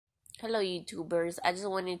Hello YouTubers, I just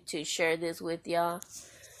wanted to share this with y'all.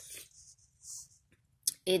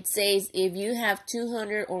 It says if you have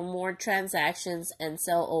 200 or more transactions and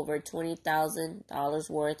sell over $20,000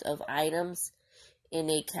 worth of items in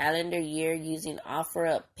a calendar year using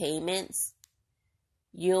OfferUp payments,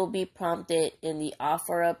 you'll be prompted in the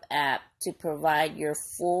OfferUp app to provide your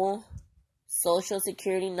full social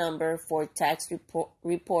security number for tax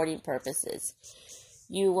reporting purposes.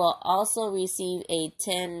 You will also receive a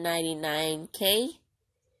 1099-K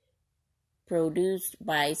produced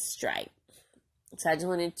by Stripe. So I just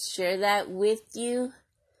wanted to share that with you.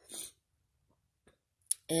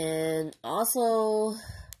 And also,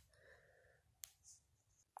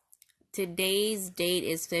 today's date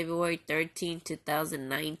is February 13,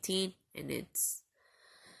 2019, and it's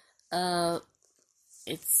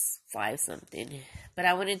 5 something. But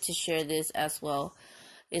I wanted to share this as well.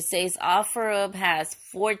 It says OfferUp has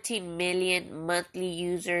 14 million monthly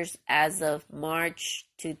users as of March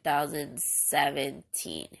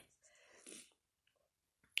 2017.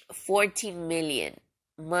 14 million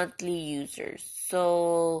monthly users.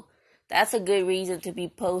 So that's a good reason to be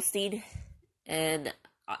posting and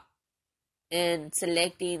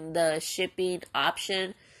selecting the shipping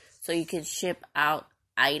option so you can ship out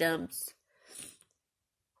items.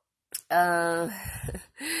 I'm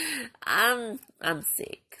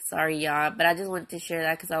sick. Sorry, y'all, but I just wanted to share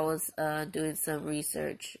that because I was doing some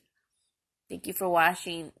research. Thank you for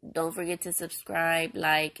watching. Don't forget to subscribe,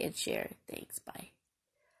 like, and share. Thanks. Bye.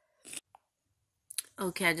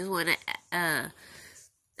 Okay, I just want to add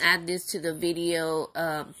this to the video.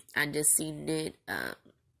 I just seen it.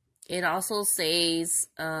 It also says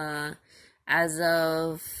as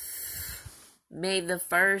of May the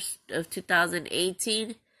 1st of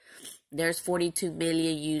 2018, there's 42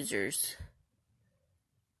 million users.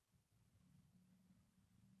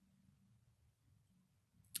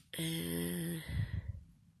 Okay.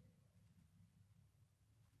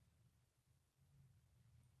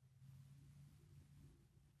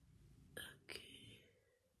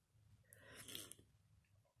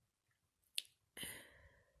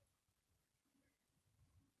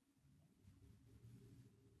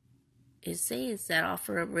 It says that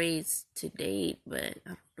OfferUp raised to date, but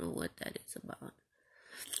I don't know what that is about.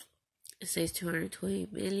 It says 220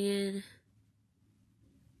 million.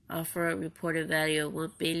 OfferUp reported value of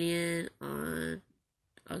 1 billion on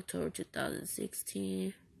October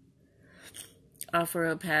 2016.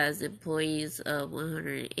 OfferUp has employees of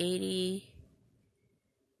 180.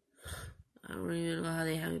 I don't even know how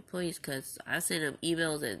they have employees because I sent them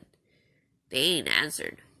emails and they ain't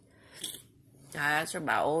answered. I answered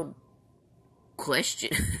my own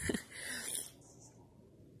question.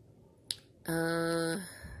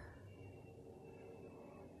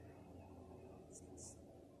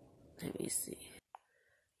 Let me see.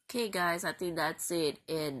 Okay, guys, I think that's it.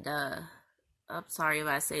 And I'm sorry if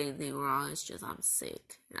I say anything wrong. It's just I'm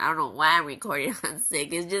sick. I don't know why I'm recording. I'm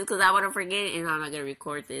sick. It's just because I want to forget it and I'm not gonna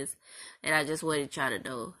record this. And I just wanted y'all to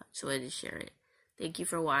know. I just wanted to share it. Thank you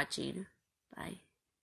for watching. Bye.